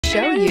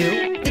show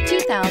you the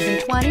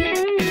 2020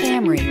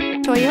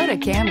 Camry. Toyota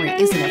Camry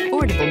is an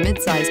affordable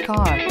midsize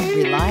car,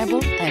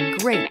 reliable and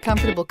great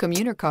comfortable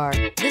commuter car.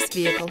 This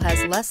vehicle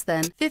has less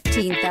than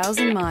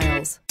 15,000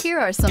 miles. Here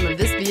are some of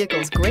this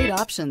vehicle's great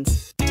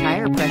options: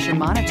 tire pressure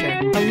monitor,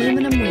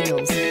 aluminum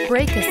wheels,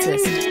 brake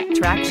assist,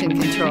 traction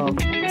control,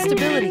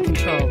 stability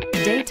control,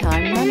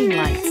 daytime running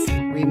lights,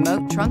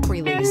 remote trunk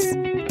release,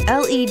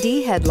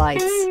 LED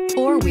headlights,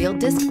 four-wheel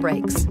disc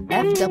brakes,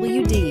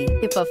 FWD.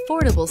 If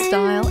affordable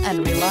style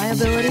and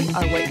reliability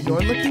are what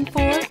you're looking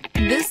for,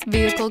 this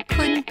vehicle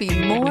couldn't be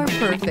more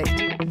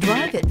perfect.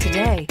 Drive it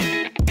today.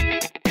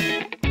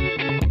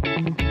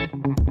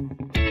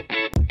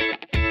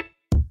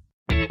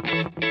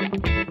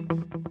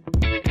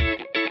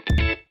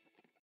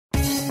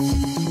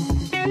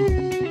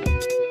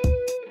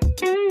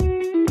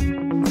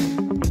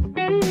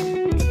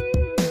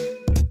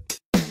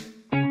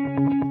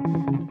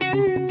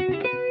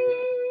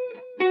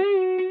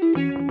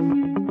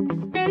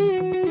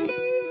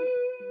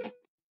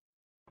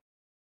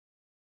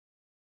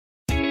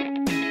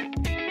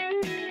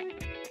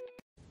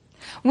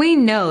 We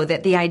know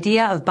that the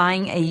idea of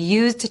buying a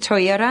used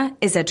Toyota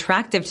is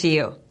attractive to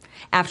you.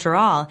 After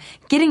all,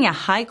 getting a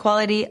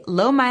high-quality,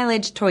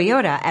 low-mileage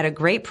Toyota at a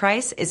great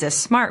price is a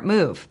smart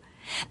move.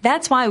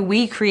 That's why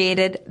we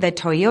created the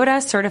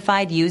Toyota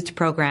Certified Used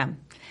Program.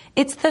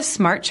 It's the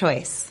smart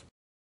choice.